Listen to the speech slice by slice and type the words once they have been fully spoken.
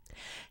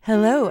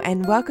Hello,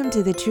 and welcome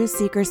to the Truth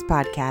Seekers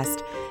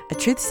podcast. A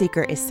truth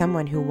seeker is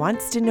someone who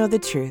wants to know the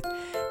truth.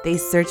 They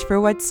search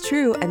for what's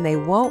true, and they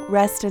won't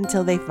rest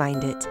until they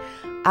find it.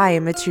 I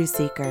am a truth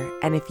seeker,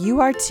 and if you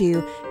are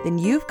too, then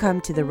you've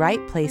come to the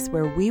right place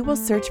where we will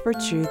search for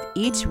truth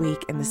each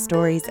week in the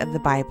stories of the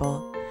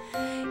Bible.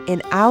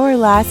 In our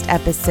last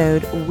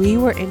episode, we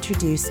were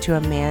introduced to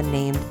a man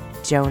named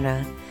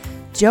Jonah.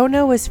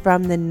 Jonah was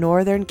from the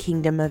northern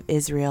kingdom of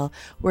Israel,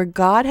 where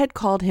God had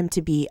called him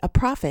to be a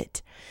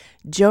prophet.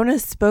 Jonah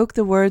spoke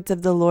the words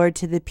of the Lord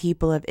to the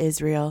people of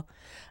Israel,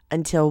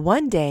 until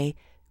one day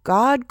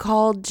God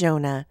called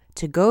Jonah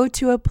to go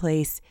to a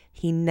place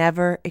he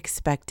never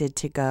expected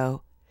to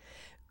go.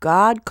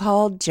 God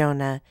called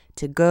Jonah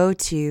to go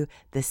to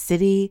the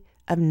city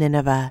of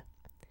Nineveh.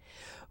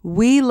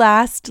 We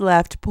last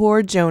left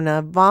poor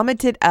Jonah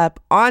vomited up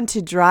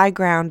onto dry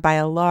ground by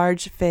a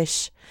large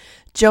fish.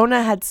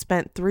 Jonah had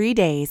spent 3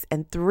 days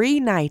and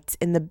 3 nights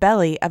in the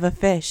belly of a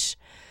fish.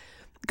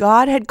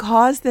 God had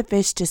caused the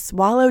fish to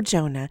swallow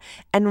Jonah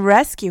and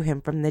rescue him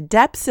from the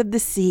depths of the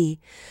sea,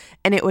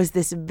 and it was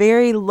this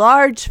very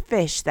large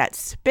fish that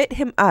spit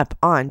him up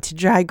onto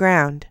dry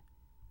ground.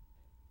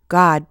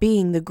 God,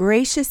 being the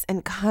gracious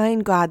and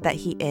kind God that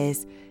he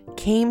is,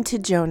 came to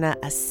Jonah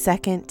a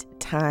second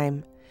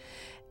time.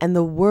 And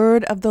the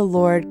word of the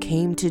Lord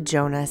came to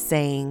Jonah,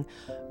 saying,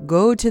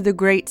 "Go to the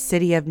great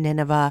city of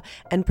Nineveh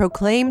and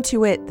proclaim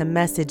to it the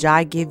message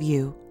I give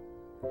you."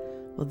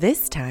 Well,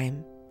 this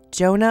time,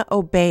 Jonah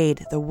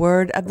obeyed the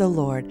word of the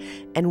Lord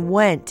and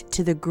went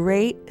to the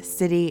great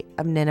city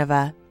of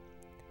Nineveh.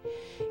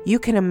 You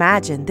can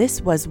imagine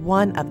this was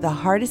one of the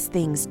hardest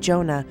things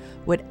Jonah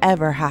would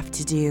ever have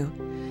to do.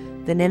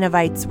 The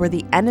Ninevites were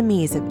the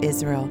enemies of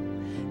Israel.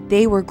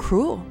 They were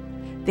cruel.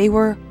 They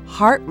were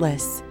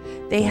heartless.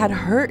 They had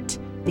hurt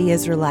the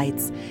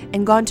Israelites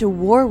and gone to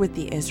war with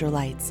the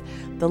Israelites.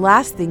 The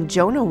last thing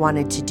Jonah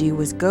wanted to do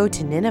was go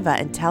to Nineveh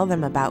and tell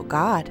them about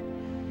God.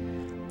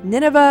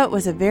 Nineveh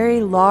was a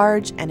very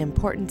large and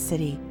important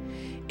city.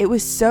 It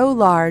was so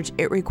large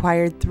it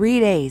required 3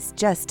 days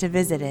just to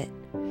visit it.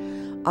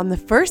 On the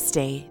first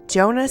day,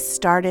 Jonah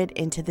started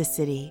into the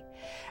city.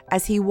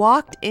 As he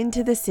walked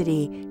into the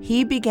city,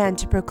 he began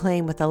to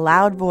proclaim with a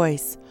loud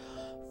voice,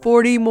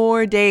 40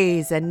 more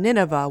days and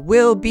Nineveh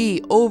will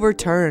be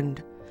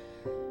overturned.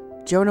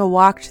 Jonah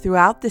walked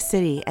throughout the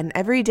city, and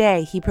every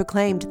day he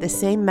proclaimed the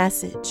same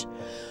message.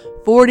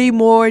 40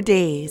 more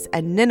days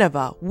and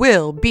Nineveh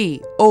will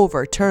be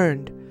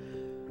overturned.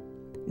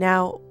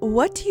 Now,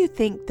 what do you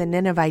think the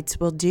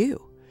Ninevites will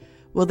do?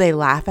 Will they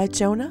laugh at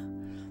Jonah?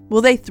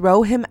 Will they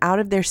throw him out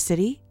of their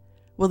city?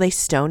 Will they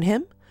stone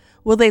him?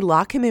 Will they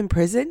lock him in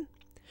prison?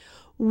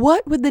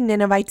 What would the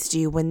Ninevites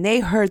do when they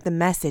heard the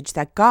message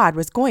that God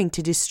was going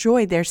to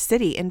destroy their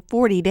city in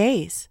 40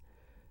 days?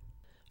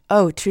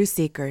 Oh, truth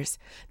seekers,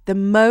 the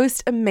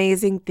most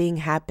amazing thing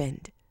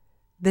happened.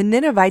 The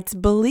Ninevites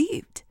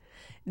believed.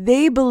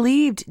 They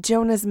believed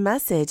Jonah's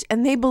message,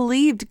 and they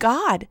believed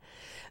God.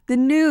 The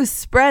news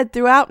spread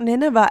throughout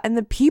Nineveh, and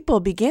the people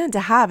began to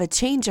have a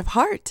change of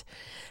heart.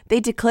 They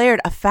declared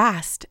a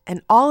fast,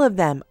 and all of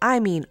them,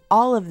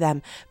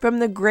 from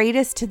the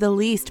greatest to the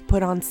least,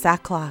 put on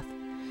sackcloth.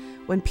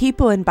 When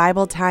people in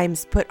Bible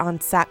times put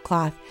on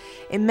sackcloth,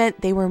 it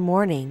meant they were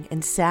mourning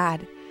and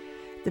sad.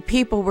 The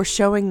people were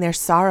showing their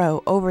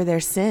sorrow over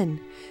their sin.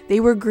 They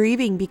were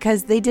grieving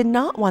because they did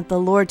not want the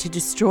Lord to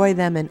destroy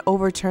them and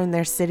overturn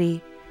their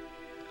city.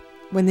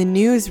 When the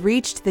news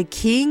reached the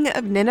king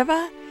of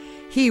Nineveh,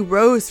 he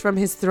rose from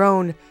his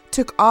throne,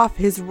 took off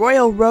his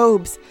royal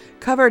robes,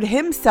 covered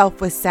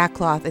himself with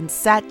sackcloth, and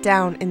sat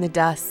down in the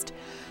dust.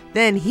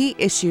 Then he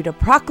issued a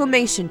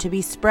proclamation to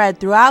be spread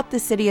throughout the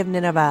city of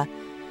Nineveh.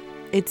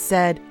 It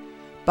said,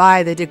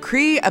 "By the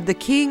decree of the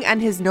king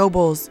and his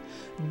nobles,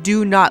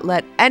 do not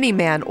let any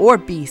man or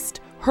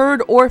beast,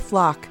 herd or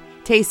flock,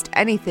 taste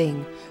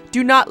anything.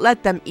 Do not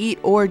let them eat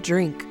or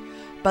drink,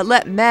 but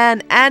let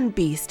man and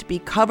beast be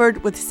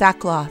covered with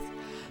sackcloth.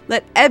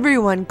 Let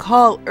everyone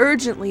call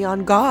urgently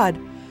on God.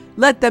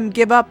 Let them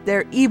give up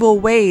their evil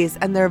ways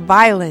and their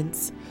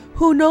violence.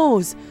 Who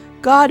knows?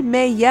 God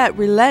may yet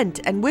relent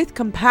and with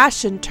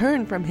compassion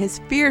turn from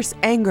his fierce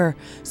anger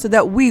so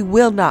that we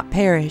will not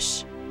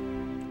perish."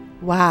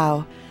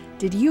 Wow,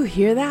 did you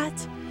hear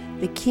that?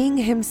 The king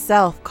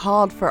himself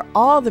called for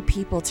all the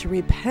people to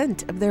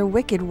repent of their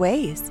wicked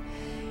ways.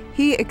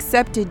 He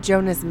accepted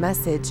Jonah's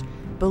message,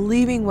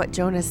 believing what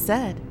Jonah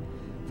said,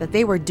 that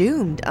they were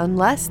doomed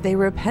unless they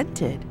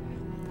repented.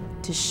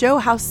 To show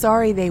how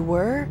sorry they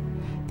were,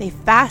 they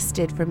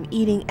fasted from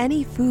eating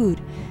any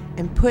food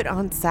and put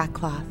on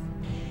sackcloth.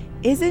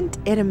 Isn't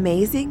it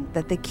amazing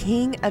that the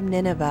king of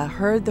Nineveh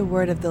heard the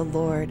word of the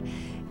Lord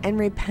and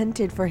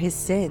repented for his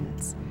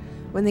sins,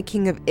 when the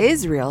king of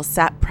Israel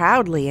sat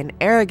proudly and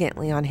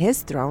arrogantly on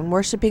his throne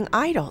worshiping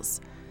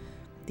idols?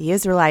 The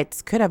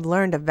Israelites could have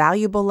learned a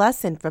valuable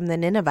lesson from the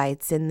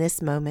Ninevites in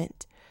this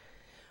moment.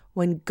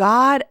 When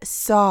God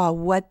saw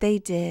what they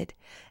did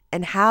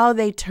and how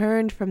they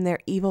turned from their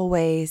evil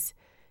ways,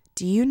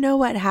 do you know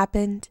what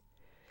happened?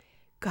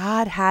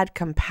 God had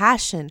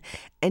compassion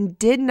and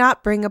did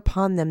not bring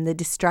upon them the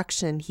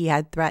destruction he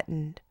had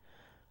threatened.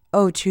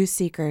 Oh, truth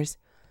seekers,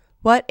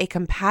 what a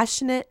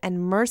compassionate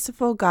and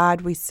merciful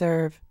God we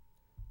serve.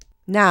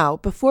 Now,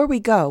 before we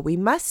go, we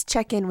must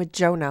check in with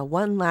Jonah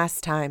one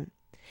last time.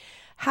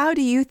 How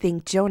do you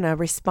think Jonah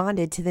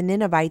responded to the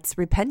Ninevites'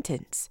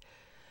 repentance?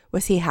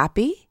 Was he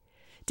happy?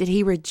 Did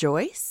he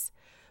rejoice?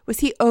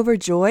 Was he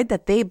overjoyed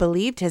that they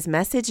believed his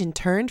message and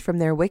turned from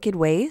their wicked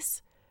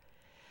ways?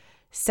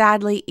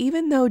 Sadly,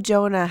 even though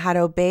Jonah had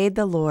obeyed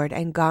the Lord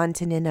and gone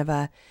to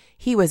Nineveh,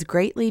 he was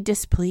greatly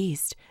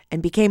displeased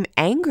and became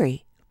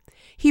angry.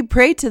 He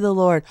prayed to the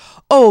Lord,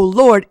 "Oh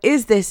Lord,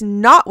 is this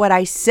not what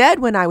I said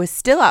when I was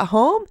still at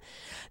home?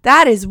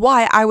 That is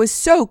why I was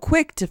so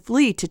quick to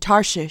flee to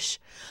Tarshish.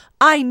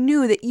 I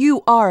knew that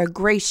you are a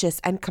gracious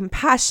and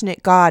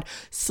compassionate God,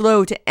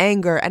 slow to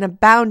anger and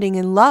abounding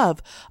in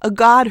love, a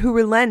God who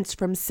relents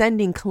from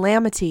sending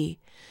calamity.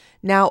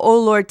 Now, O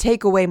Lord,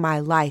 take away my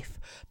life,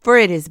 for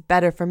it is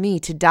better for me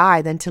to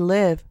die than to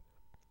live."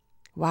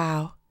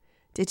 Wow,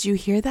 did you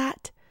hear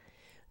that?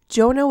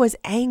 Jonah was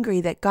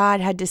angry that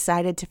God had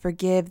decided to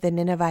forgive the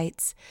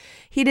Ninevites.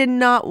 He did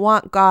not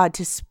want God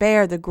to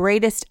spare the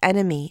greatest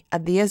enemy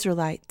of the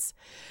Israelites.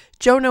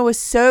 Jonah was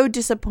so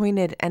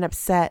disappointed and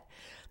upset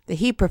that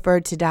he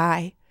preferred to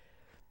die.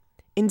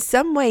 In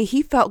some way,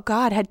 he felt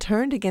God had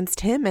turned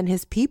against him and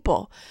his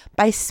people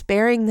by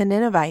sparing the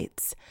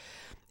Ninevites.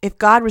 If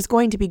God was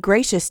going to be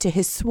gracious to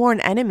his sworn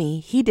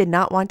enemy, he did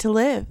not want to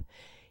live.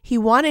 He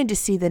wanted to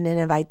see the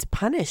Ninevites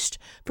punished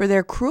for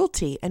their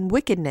cruelty and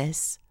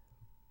wickedness.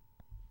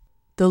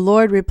 The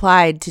Lord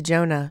replied to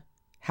Jonah,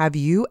 "Have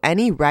you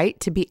any right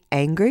to be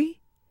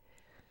angry?"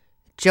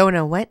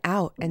 Jonah went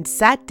out and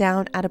sat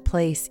down at a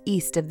place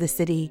east of the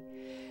city.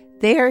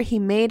 There he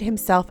made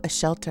himself a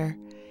shelter.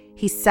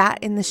 He sat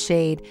in the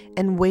shade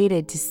and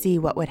waited to see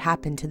what would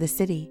happen to the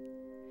city.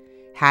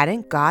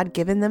 Hadn't God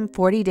given them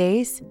 40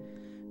 days?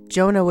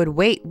 Jonah would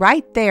wait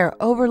right there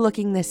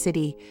overlooking the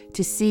city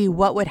to see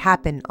what would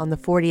happen on the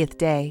 40th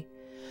day.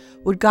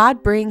 Would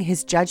God bring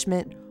his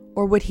judgment,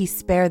 or would he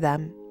spare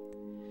them?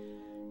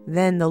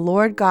 Then the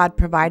Lord God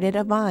provided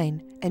a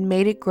vine and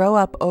made it grow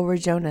up over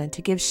Jonah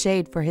to give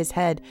shade for his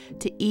head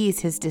to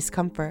ease his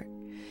discomfort.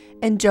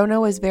 And Jonah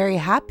was very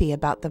happy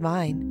about the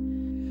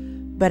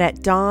vine. But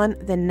at dawn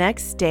the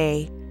next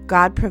day,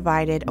 God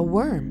provided a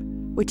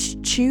worm,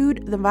 which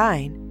chewed the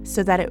vine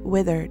so that it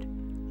withered.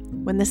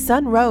 When the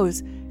sun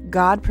rose,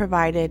 God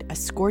provided a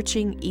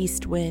scorching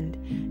east wind,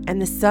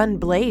 and the sun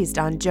blazed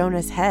on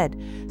Jonah's head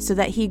so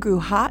that he grew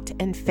hot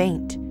and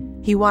faint.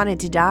 He wanted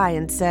to die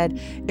and said,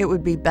 "It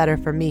would be better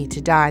for me to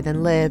die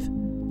than live."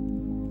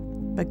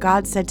 But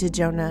God said to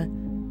Jonah,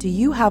 "Do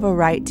you have a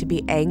right to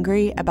be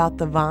angry about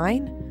the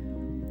vine?"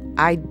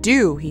 "I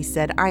do," he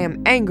said. "I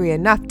am angry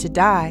enough to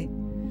die."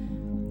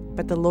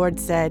 But the Lord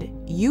said,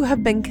 "You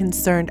have been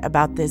concerned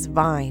about this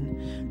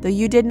vine, though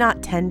you did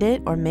not tend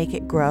it or make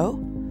it grow.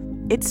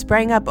 It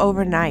sprang up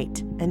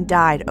overnight and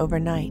died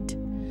overnight.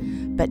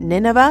 But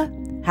Nineveh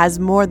has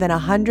more than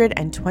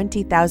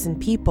 120,000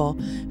 people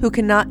who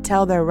cannot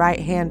tell their right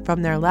hand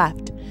from their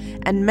left,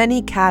 and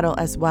many cattle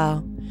as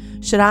well.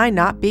 Should I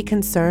not be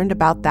concerned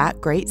about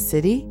that great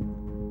city?"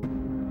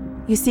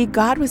 You see,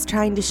 God was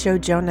trying to show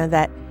Jonah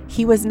that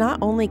he was not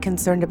only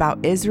concerned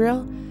about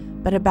Israel,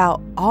 but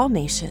about all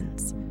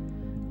nations.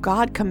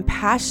 God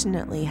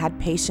compassionately had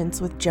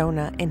patience with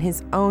Jonah in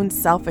his own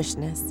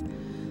selfishness.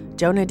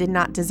 Jonah did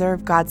not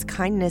deserve God's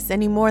kindness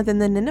any more than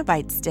the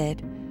Ninevites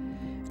did.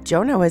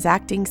 Jonah was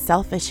acting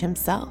selfish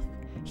himself.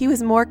 He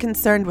was more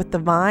concerned with the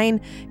vine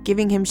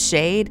giving him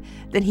shade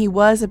than he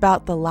was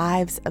about the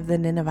lives of the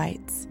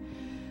Ninevites.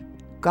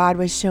 God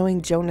was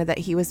showing Jonah that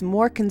he was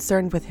more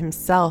concerned with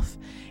himself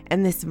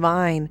and this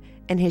vine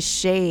and his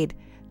shade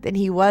than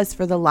he was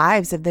for the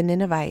lives of the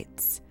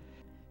Ninevites,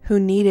 who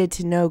needed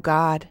to know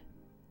God.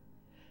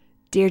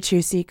 Dear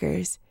true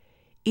seekers,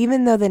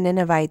 even though the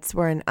Ninevites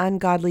were an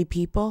ungodly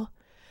people,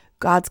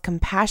 God's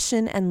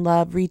compassion and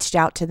love reached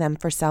out to them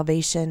for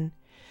salvation.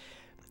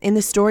 In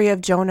the story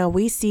of Jonah,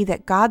 we see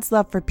that God's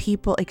love for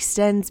people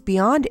extends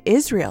beyond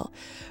Israel,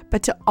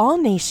 but to all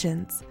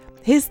nations.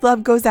 His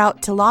love goes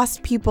out to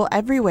lost people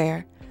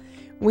everywhere.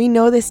 We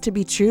know this to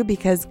be true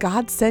because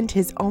God sent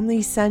his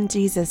only son,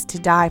 Jesus, to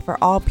die for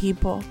all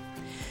people.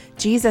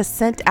 Jesus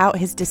sent out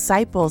his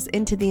disciples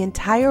into the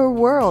entire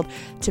world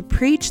to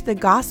preach the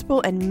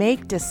gospel and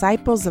make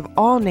disciples of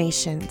all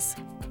nations.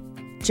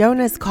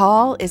 Jonah's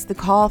call is the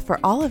call for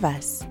all of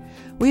us.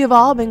 We have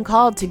all been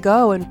called to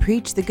go and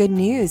preach the good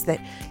news that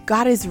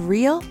God is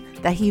real,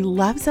 that he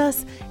loves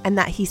us, and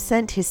that he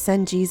sent his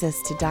son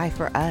Jesus to die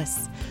for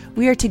us.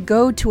 We are to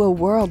go to a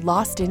world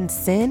lost in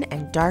sin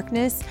and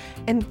darkness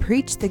and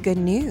preach the good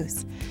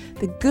news.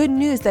 The good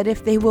news that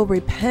if they will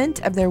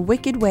repent of their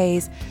wicked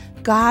ways,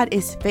 God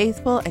is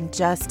faithful and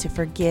just to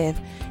forgive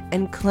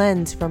and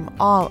cleanse from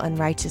all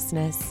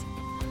unrighteousness.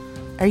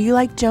 Are you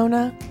like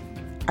Jonah?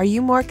 Are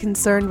you more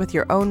concerned with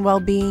your own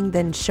well-being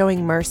than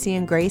showing mercy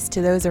and grace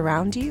to those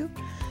around you?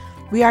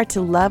 We are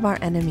to love our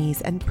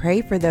enemies and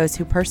pray for those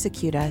who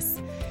persecute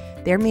us.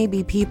 There may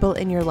be people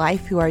in your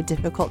life who are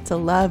difficult to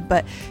love,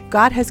 but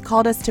God has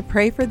called us to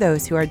pray for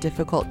those who are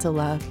difficult to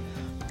love.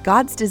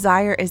 God's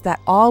desire is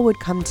that all would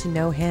come to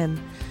know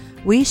Him.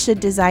 We should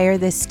desire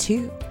this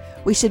too.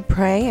 We should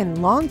pray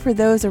and long for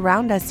those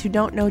around us who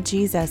don't know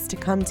Jesus to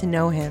come to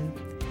know Him.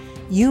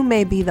 You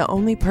may be the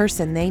only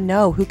person they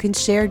know who can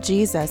share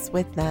Jesus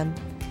with them.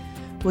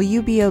 Will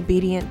you be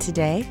obedient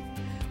today?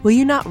 Will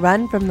you not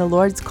run from the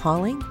Lord's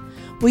calling?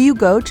 Will you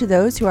go to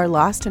those who are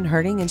lost and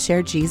hurting and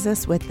share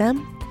Jesus with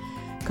them?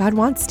 God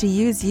wants to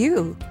use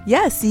you.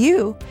 Yes,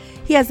 you.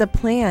 He has a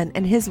plan,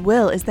 and His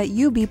will is that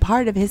you be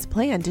part of His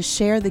plan to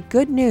share the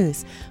good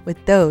news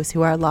with those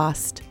who are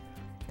lost.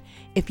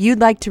 If you'd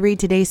like to read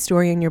today's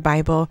story in your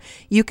Bible,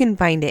 you can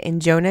find it in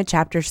Jonah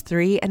chapters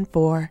 3 and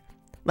 4.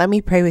 Let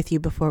me pray with you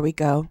before we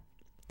go.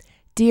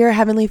 Dear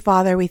Heavenly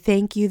Father, we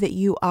thank you that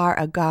you are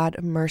a God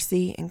of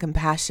mercy and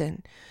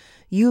compassion.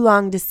 You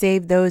long to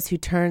save those who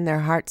turn their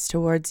hearts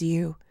towards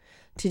you.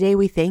 Today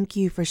we thank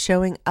you for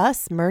showing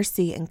us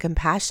mercy and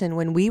compassion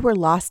when we were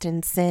lost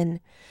in sin.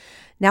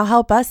 Now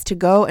help us to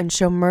go and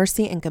show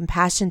mercy and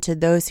compassion to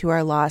those who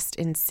are lost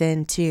in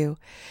sin too.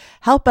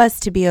 Help us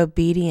to be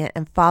obedient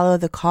and follow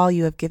the call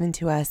you have given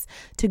to us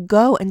to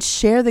go and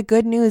share the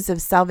good news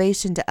of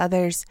salvation to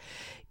others.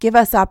 Give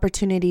us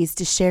opportunities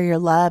to share your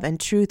love and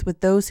truth with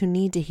those who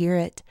need to hear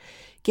it.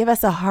 Give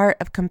us a heart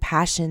of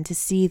compassion to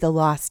see the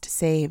lost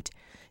saved.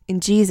 In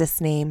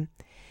Jesus' name,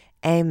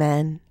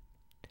 amen.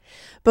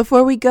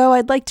 Before we go,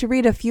 I'd like to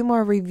read a few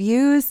more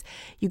reviews.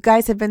 You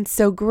guys have been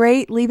so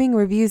great leaving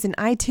reviews in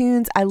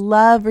iTunes. I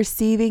love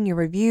receiving your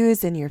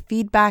reviews and your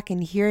feedback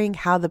and hearing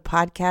how the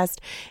podcast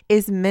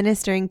is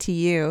ministering to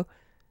you.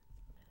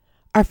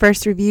 Our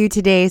first review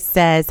today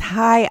says,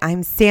 "Hi,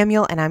 I'm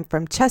Samuel and I'm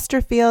from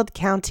Chesterfield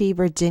County,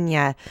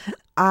 Virginia.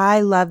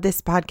 I love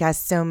this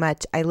podcast so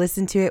much. I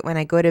listen to it when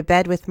I go to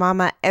bed with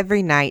Mama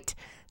every night."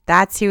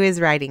 That's who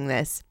is writing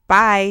this.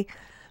 Bye.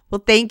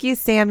 Well, thank you,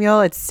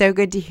 Samuel. It's so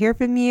good to hear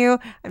from you.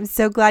 I'm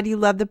so glad you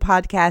love the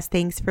podcast.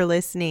 Thanks for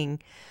listening.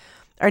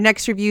 Our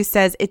next review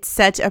says, "It's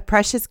such a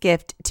precious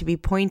gift to be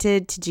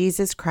pointed to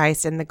Jesus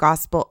Christ and the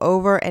gospel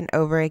over and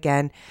over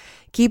again.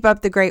 Keep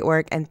up the great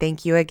work and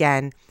thank you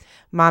again.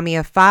 Mommy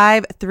of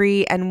 5,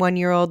 3, and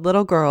 1-year-old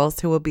little girls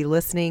who will be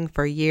listening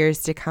for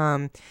years to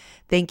come."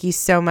 Thank you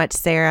so much,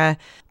 Sarah.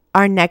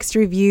 Our next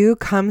review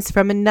comes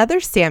from another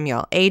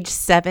Samuel, age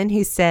 7,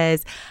 who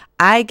says,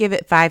 "I give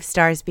it 5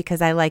 stars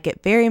because I like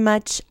it very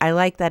much. I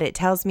like that it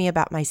tells me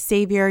about my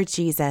Savior,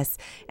 Jesus,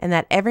 and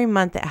that every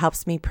month it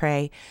helps me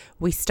pray.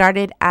 We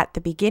started at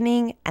the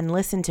beginning and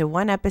listened to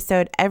 1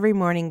 episode every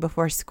morning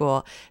before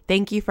school.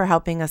 Thank you for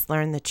helping us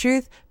learn the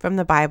truth from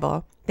the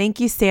Bible." Thank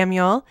you,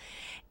 Samuel.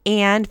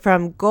 And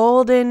from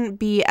Golden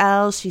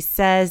BL, she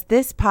says,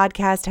 "This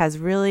podcast has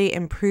really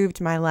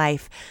improved my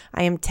life.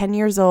 I am 10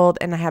 years old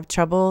and I have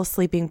trouble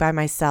sleeping by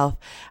myself.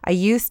 I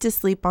used to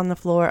sleep on the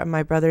floor of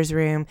my brother's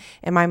room,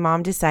 and my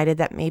mom decided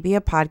that maybe a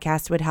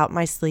podcast would help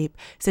my sleep.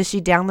 So she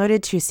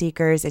downloaded Truth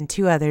Seekers and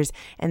 2 others,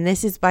 and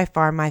this is by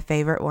far my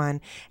favorite one.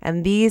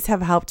 And these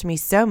have helped me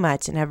so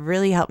much and have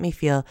really helped me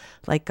feel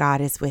like God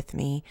is with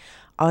me."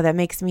 Oh, that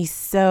makes me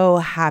so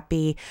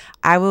happy.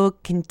 I will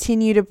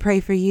continue to pray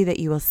for you that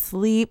you will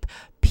sleep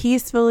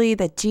peacefully,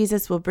 that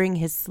Jesus will bring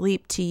His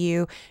sleep to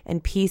you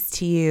and peace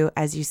to you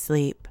as you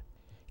sleep.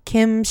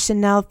 Kim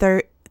Chanel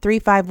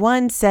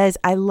 351 says,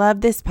 "I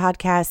love this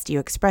podcast. You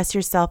express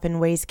yourself in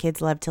ways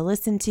kids love to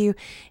listen to,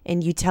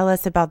 and you tell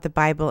us about the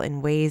Bible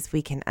in ways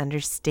we can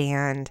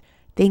understand."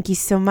 Thank you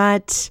so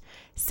much.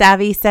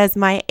 Savvy says,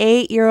 "My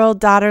 8-year-old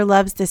daughter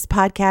loves this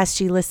podcast.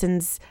 She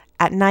listens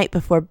at night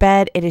before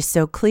bed. It is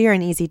so clear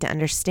and easy to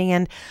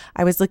understand.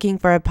 I was looking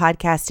for a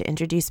podcast to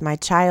introduce my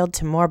child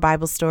to more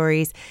Bible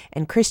stories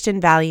and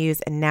Christian values,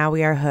 and now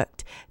we are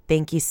hooked.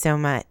 Thank you so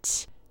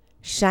much."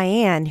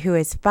 Cheyenne, who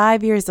is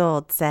 5 years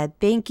old, said,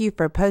 "Thank you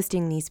for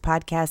posting these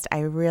podcasts. I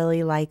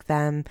really like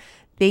them."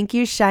 Thank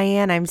you,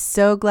 Cheyenne. I'm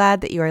so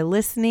glad that you are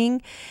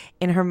listening.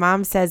 And her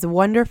mom says,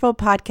 "Wonderful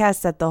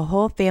podcast that the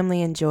whole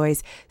family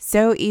enjoys.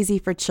 So easy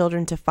for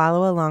children to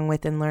follow along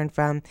with and learn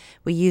from.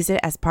 We use it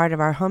as part of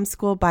our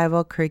homeschool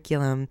Bible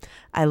curriculum."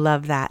 I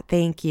love that.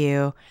 Thank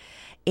you.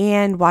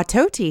 And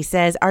Watoti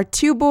says, "Our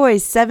 2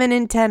 boys, 7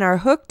 and 10, are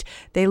hooked.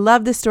 They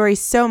love the story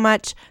so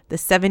much. The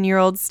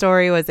 7-year-old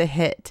story was a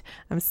hit."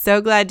 I'm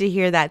so glad to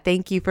hear that.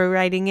 Thank you for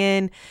writing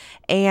in.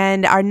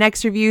 And our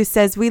next review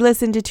says, "We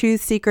listen to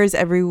Truth Seekers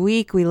every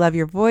week. We love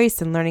your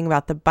voice and learning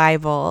about the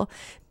Bible."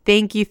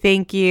 Thank you,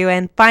 thank you.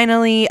 And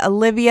finally,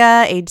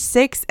 Olivia, age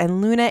 6,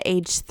 and Luna,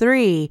 age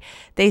 3.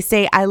 They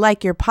say, "I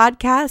like your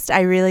podcast.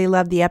 I really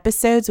love the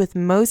episodes with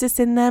Moses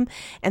in them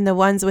and the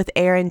ones with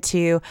Aaron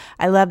too.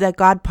 I love that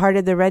God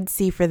parted the Red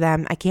Sea for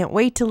them. I can't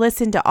wait to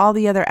listen to all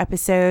the other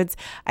episodes.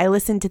 I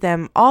listen to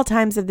them all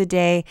times of the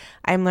day.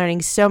 I'm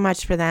learning so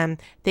much for them.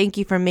 Thank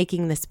you for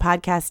making this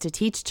podcast to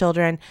teach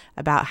children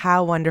about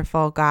how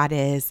wonderful God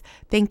is."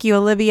 Thank you,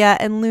 Olivia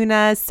and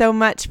Luna, so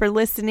much for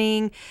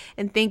listening.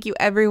 And thank you,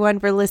 everyone,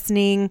 for listening.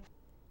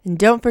 And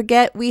don't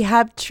forget, we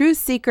have Truth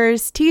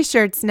Seekers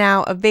t-shirts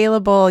now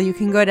available. You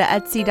can go to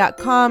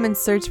Etsy.com and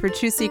search for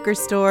Truth Seeker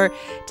Store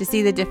to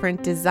see the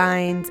different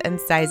designs and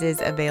sizes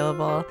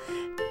available.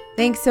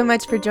 Thanks so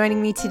much for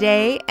joining me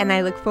today, and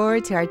I look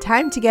forward to our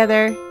time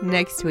together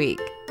next week.